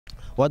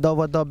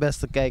Wat dan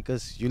beste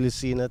kijkers, jullie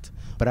zien het.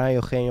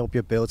 Bryan ging op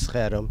je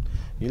beeldscherm.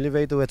 Jullie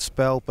weten hoe het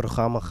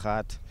spelprogramma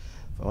gaat.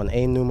 Van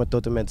 1 nummer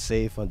tot en met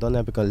 7. Dan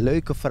heb ik een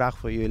leuke vraag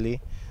voor jullie.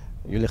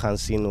 Jullie gaan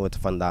zien hoe het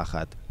vandaag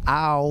gaat.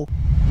 Auw!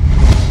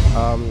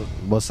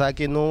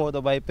 Bosaki no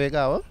erbij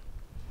pega hoor?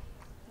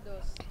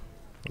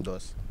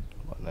 Dos.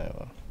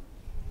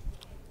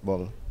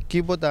 Bom,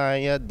 kibo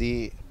tanya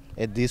di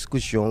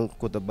discussion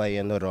ko erbij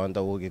in de ronde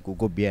hoe ik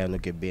governo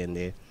que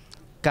bende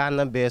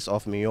cannabis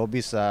of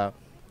miobisa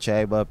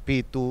chaiba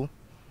pitu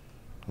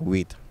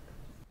wheat.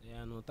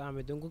 Ja, no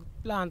também tem que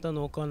planta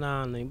no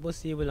canal,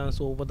 impossível não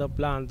só para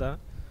planta.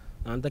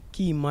 Anda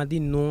queima de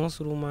nós,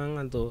 rumang,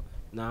 ando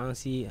não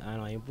se,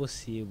 é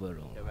impossível.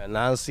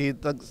 Não se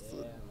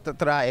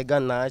trai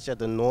ganância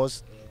de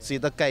nós, se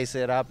ta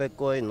caisera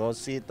pecoi, nós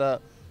se ta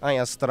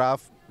anha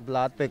straf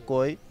blad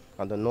pecoi,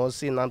 ando nós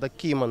se não ta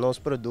queima nos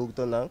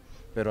produtos não,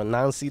 pero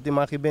não se te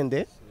mag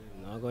vender.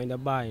 Não, ainda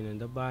vai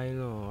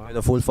não.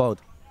 É full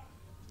fout.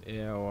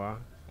 É, ó.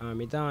 A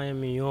mim também é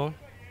melhor.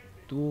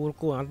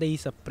 Turco, até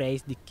esse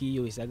preço de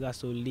quilo, essa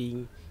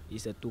gasolina,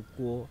 esse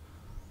tuco,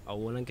 a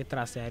outra que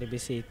traz a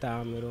RBC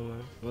também,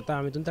 mano. Não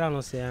tá muito entrando no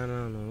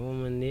oceano, não,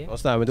 vamos ver. Nós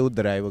estamos muito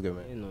drive, ok,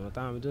 man. Não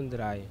tá muito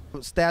drive.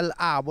 Stel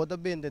bota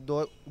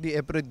vendedor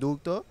de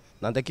produto,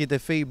 não tem que ter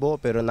feibo,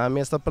 pero na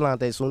mesma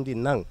planta é um de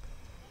não.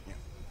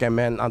 Que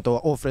man, então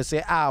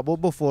oferecer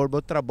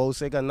bijvoorbeeld trabalho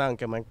se ganhar,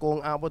 que man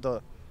com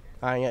to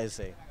hanya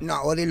esse.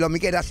 Não, ori lo me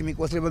queda assim me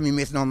costa para mim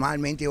mesmo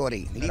normalmente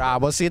ori.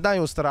 Você dá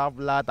um straf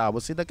lá,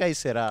 você dá que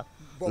será.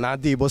 Na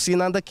di, você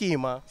não dá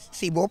queima.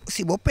 Se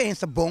você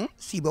pensa bom,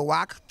 se você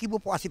wak, que você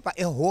pode para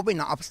é hobby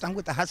na opção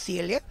que tá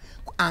Hasi,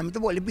 a mim tu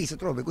pode bisa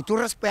trobe. Tu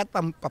respeito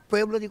para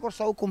pueblo de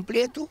Curacao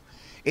completo,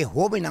 é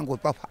hobby não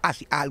para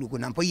fazer algo, que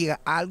não pode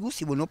algo,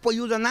 se você não pode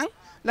ajudar não,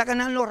 lá que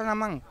não lora na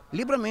mão,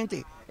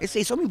 livremente. Esse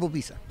é só me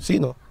bisa. Sim,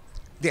 não.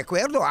 De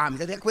acordo,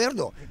 amigo, de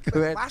acordo.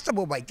 Basta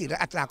você vai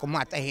tirar atrás com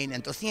mata hen,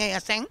 então se é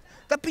assim,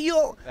 tá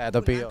pior. É, tá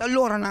pior. Tá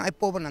lora na é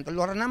pobre, não tá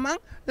lora na mão,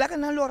 lá que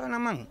não lora na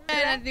mão.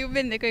 Não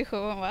vende com isso,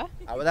 vá.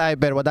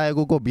 Wat dai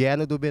go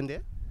governo do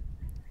vender?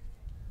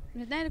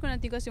 Uiteindelijk kan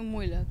het niet zo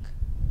moeilijk.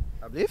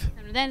 Alsjeblieft?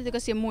 Uiteindelijk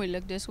is het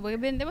moeilijk, dus hoe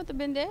vende wat te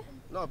vende?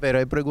 Não, pero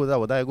eu pergunto,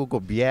 wat dai go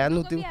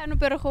governo do? Ja,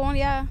 pero gewoon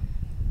ja.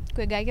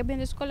 Que gai que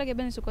vende escola, que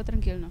vende suco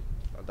tranquilo.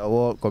 Então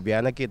o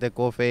governo que te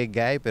cofre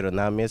gai, pero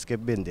não mesmo que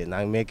vender,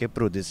 não mesmo que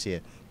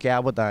produzir. Que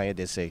a botar aí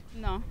desse?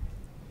 Não.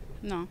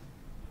 Não.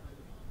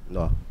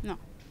 Não. Não.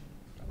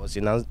 Você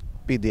não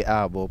pede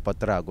abo para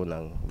trago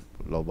não,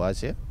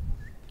 lobase?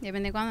 Je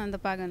bent quando anda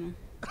pagando.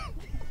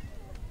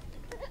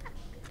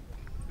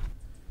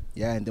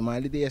 Ja, inte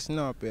mal idéer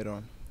não,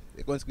 pero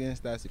de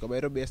consequência assim, como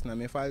era best na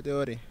me falta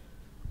ori.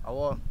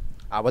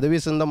 Abo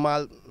deve ser não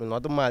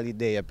é mal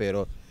ideia,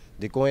 pero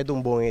de com é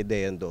uma boa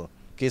ideia então.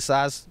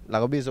 Quizás,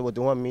 lá que você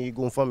tem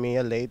amigo,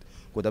 família, leite,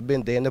 que está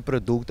vendendo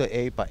produto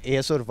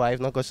para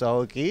survive na coisa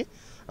aqui,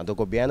 então o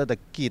governo está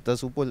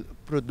quitando o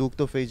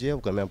produto feito,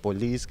 porque a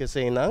polícia que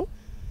sei não,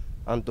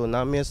 então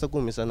na mesma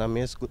começa na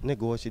mesma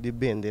negócio de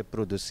vender,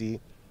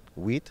 produzir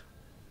wheat.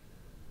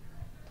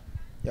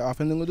 Ja, af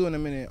en toe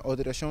doen we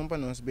autorisatie para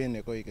nós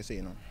vender coi que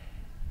sei não.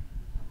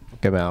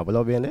 Que bem,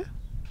 abo vender?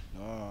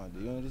 Não,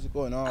 de um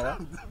risco não, vá.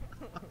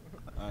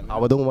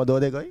 Abo dong uma dor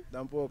de coi?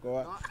 Tampouco,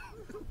 vá.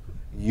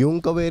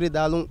 Yung kaweri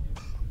dalong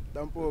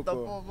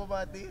Tampouco.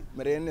 mati.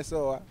 Meriende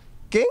só, vá.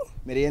 Quem?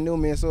 Meriende um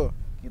mês só.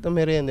 Kita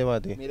meriende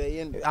mati.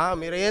 Meriende.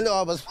 Meriende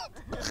bas.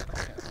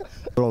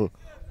 Pronto.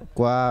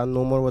 Qual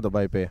número você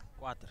vai pe?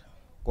 4.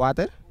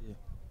 4?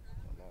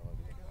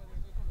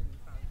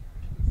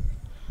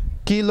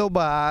 Kilo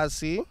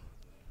base.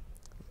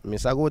 Me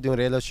sago de uma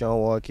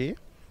relação aqui,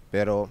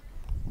 pero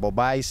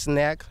bobai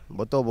snack,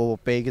 botou bobo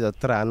pegue da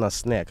trana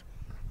snack.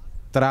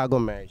 Trago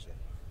Meisje.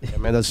 E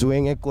me da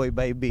swing e coi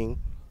by bing.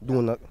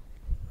 Duna.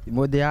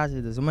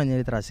 Moderatie, dus een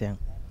manier trazen.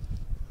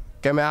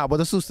 Que me abo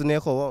da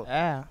sustener gewoon.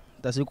 Ja,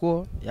 dat is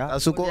ook. Ja, Dat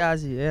is ook.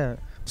 moderatie, ja.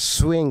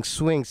 Swing,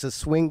 ze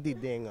swing die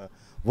dingen.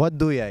 Wat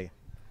doe jij?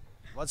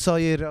 Wat zou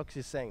je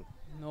reactie zijn?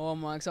 No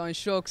man, ik zou in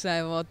shock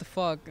zijn, what the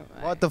fuck.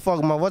 What the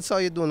fuck, maar wat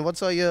zou je doen? Wat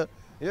zou je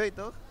weet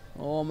toch?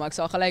 Oh, maar ik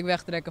zou gelijk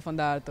wegtrekken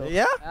vandaar toch?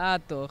 Ja? Ja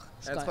toch.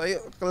 Het ga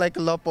je gelijk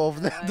lappen of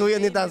doe je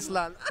niet aan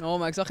slaan? No,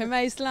 maar ik zou geen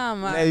meisje slaan,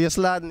 maar... Nee, je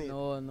slaat niet.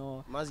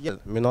 No. Mas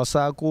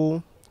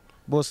minosaku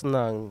bos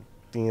nang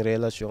ting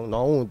relasyon.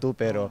 No, tu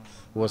pero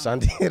was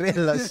ang ting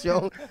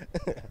relasyon.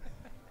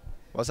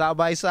 Was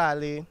abay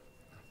sali.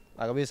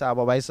 Agabi sa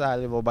abay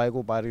sali, babay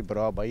ko pari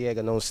bro, baye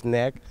ka nung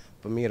snack,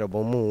 pamira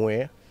bo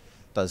Muhe.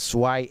 Ta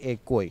swai e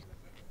koi.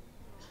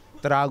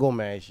 Trago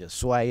Meisje,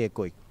 swai e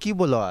koi.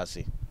 Kibolo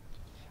asi.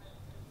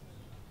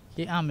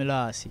 Que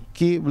amelasse.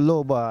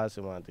 Kibolo ba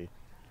asi mati.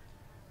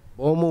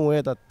 Bo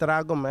Muhe ta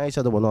trago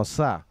Meisje do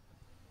bonosa.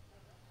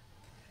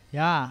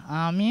 Ja,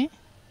 Ami.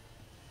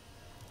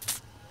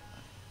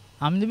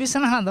 Ami não bisa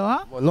nada,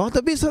 ó. Não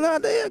te bisa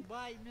nada eh.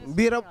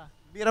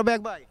 Bira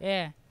bag bay.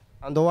 É.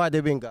 Ando wa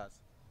de bingas.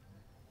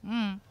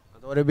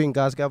 Ando de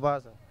bingas que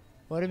passa.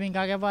 Pode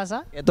brincar que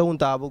passa? Ito un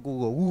tabo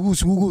ko.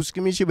 Gugus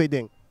que me chibe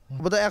ding.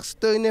 Wat echt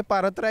steunen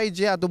para try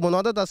ja, tu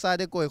monoda da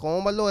sade koi,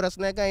 gewoon malora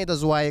snack aan je te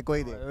zwaaien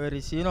koi ding.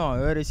 Erisino.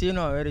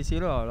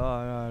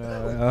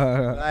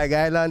 Ay,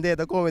 gay lang dit,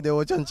 dan kom je de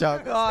ochan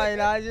chak. Ay,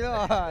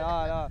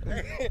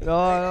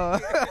 no.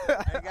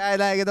 Gay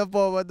lang kita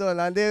po ba doon,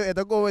 lang dit,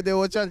 ito kom je de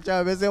ochan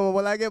chak, bese mo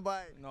wala ke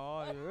bay.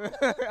 No.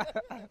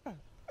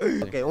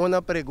 Okay,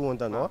 una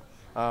pregunta, no?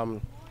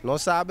 No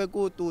sabe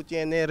que tú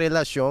tienes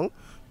relación,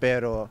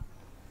 pero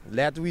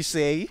let we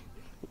say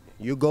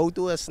you go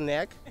to a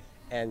snack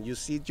and you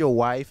see your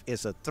wife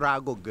is a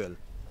Trago girl.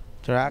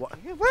 Track.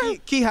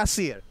 ¿Qué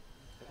hacer?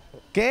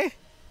 ¿Qué?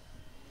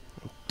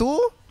 Tú,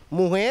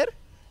 mujer,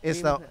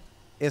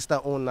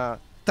 está una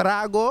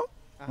Trago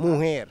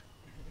mujer.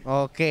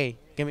 Okay.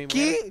 Que mi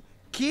 ¿Qué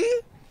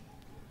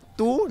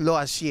tú lo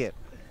haces?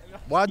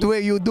 What do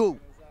you do?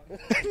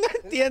 No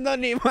entiendo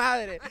ni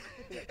madre.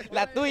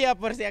 La tuya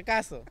por si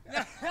acaso.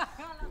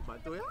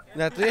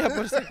 La tuya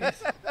por si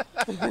acaso.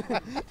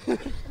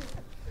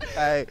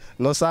 Ay,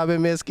 no sabe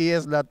mes que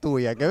es la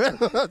tuya. ¿Qué ves?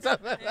 No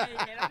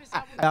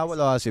sabe.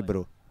 Lo hace,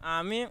 bro.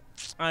 A mí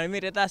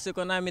retasse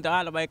con a mí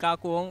toda la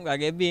con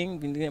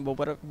gagebing, vou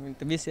para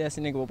visse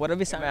assim, vou para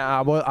visse.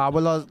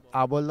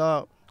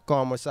 Habla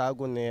conversar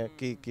con él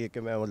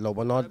que me lo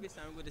bono.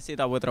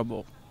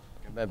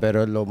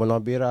 Pero lo bono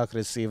bira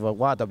agresiva.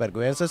 Guarda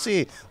vergüenza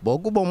sim.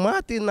 Bogo bom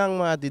mati nang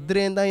mati.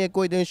 Drenda ye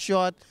coi den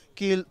shot,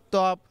 kill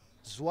top,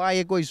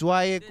 zwaie coi.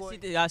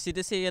 Ja, ziet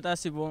de zee dat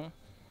is bom.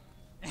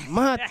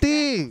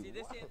 Mati!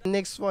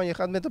 Niks van, je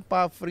gaat met een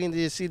paar vrienden,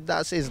 je ziet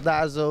dat ze is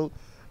daar zo.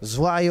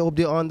 Zwaaien op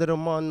die andere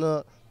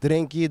mannen.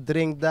 Drink hier,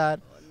 drink daar.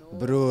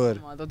 Broer,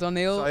 Man, tot een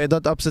heel... zou je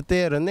dat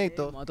accepteren? Nee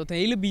toch? Man, tot een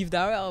hele beef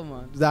daar wel,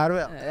 man. Daar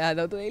wel. Ja,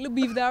 tot een hele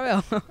beef daar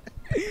wel.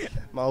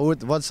 Maar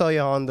wat zou je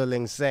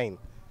handeling zijn?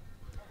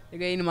 Ik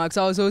weet niet, maar ik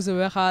zou ze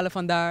weghalen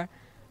van daar.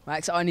 Maar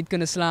ik zou haar niet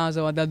kunnen slaan,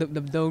 zo, want dat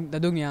doe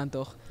ik niet aan,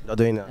 toch? Dat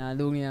doe je nou. Ja, dat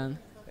doe ik niet aan.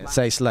 En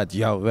zij slaat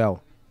jou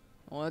wel.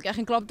 Oh, ik krijg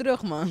geen klap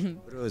terug, man.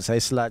 Broer, zij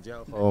slaat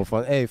jou gewoon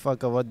van, hé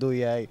fucker, wat doe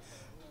jij?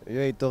 Je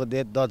weet toch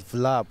dit, dat,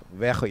 vlaap,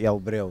 weg jouw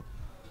bril.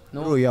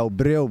 No. Broer, jouw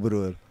bril,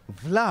 broer.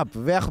 Vlaap,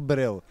 weg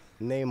bril.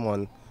 Nee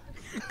man.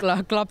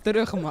 Klap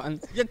terug, man.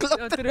 Je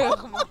klapt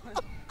terug, man.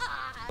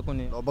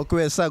 No,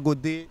 bakwesa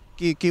gudi,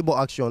 kibo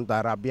action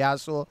ta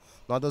rabiaso,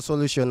 no da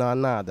solucionar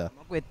nada.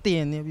 Mas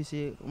tem, né?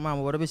 Você, mano,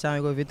 agora você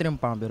amigo vai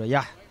trempar, pero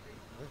já.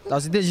 Tá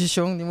se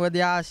decisão de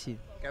mudar assim.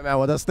 Kaya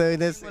mo da stay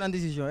this. Não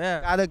decisão,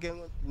 é. Kada que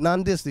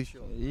nan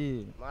decision.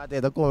 Ih.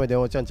 Mas da come de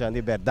ochan chan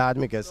de verdade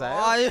me que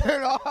sai.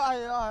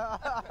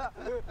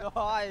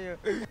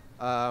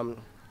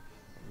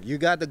 You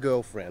got a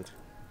girlfriend,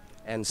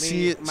 and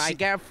My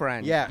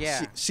girlfriend.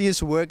 yeah. She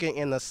is working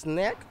in a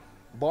snack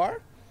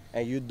bar,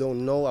 and you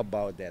don't know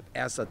about that.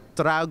 As a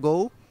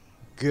Trago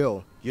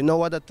girl, you know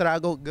what a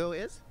Trago girl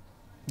is?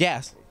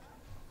 Yes.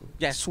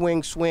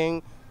 Swing,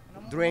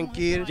 drink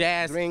here,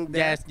 drink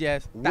that.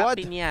 Yes. What?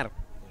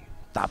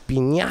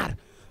 Tapiñar.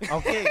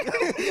 Okay.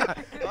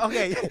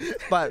 Okay.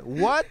 But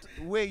what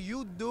will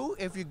you do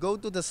if you go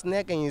to the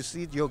snack and you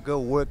see your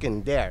girl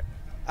working there?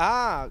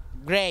 Ah,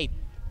 great.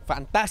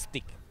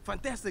 Fantastic.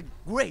 Fantastic.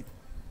 Great.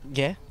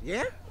 Yeah.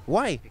 Yeah?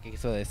 Why? ¿Qué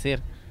quiso decir?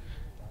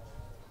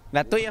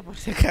 La tuya por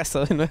si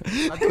acaso. ¿No?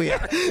 La tuya.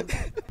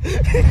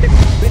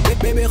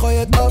 Baby, gooi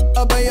het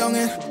op een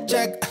jongen,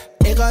 check.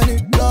 Ik ga nu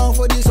lang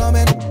voor die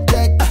zomer,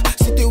 check.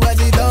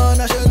 Situatie dan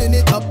als je nu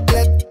niet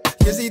oplet.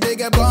 Je ziet ik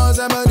heb kans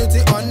en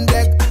minutie on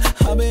deck.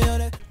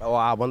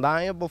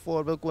 Wanneer je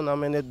bijvoorbeeld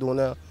kon het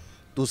doen,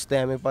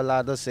 toestemming para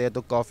laten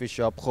zetten, coffee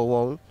shop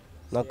gewoon,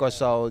 dan kan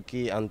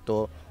je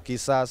anto,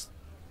 quizás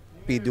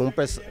pedir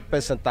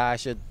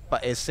percentage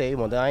para esse,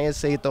 want dan je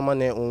zegt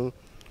man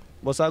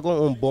você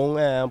com bom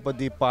para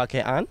de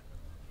paque aan.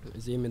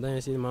 Zie me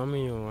dan zien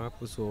mami joh,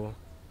 aku so.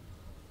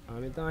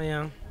 Ami dan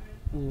ya,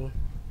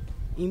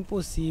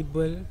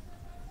 impossível.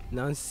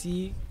 Dan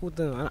si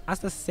kuta,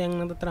 hasta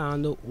seng na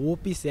trando,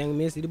 opi seng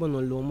mes di bono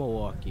loma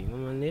waki,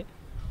 mamane.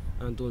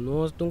 Anto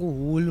nós tungu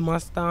hul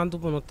mas tanto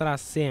para no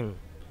traseng.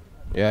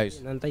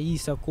 Juist. Nanta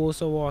isa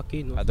cosa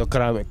waki. Ado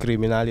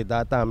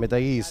criminalidade também tá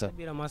isso.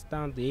 Bira mas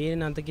tanto, ele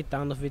nanta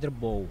quitando vidro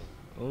bom.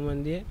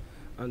 Mamane,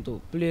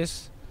 anto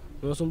plus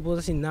nós não podemos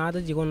assim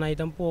nada de gonai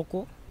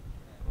tampouco.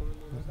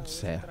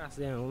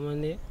 Certo.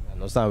 Mamane.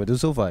 Nós samen dus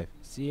zo 5.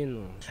 Zie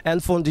no.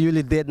 En vonden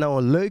jullie dit nou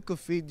een leuke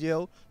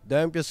video?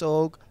 Duimpjes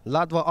ook.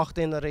 Laat wel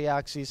achter in de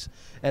reacties.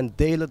 En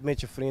deel het met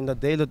je vrienden.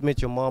 Deel het met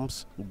je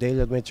moms. Deel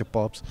het met je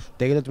pops.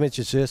 Deel het met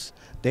je zus.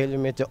 Deel het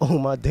met je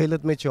oma. Deel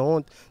het met je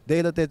hond.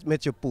 Deel het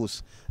met je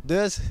poes.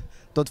 Dus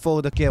tot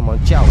volgende keer man.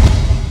 Ciao.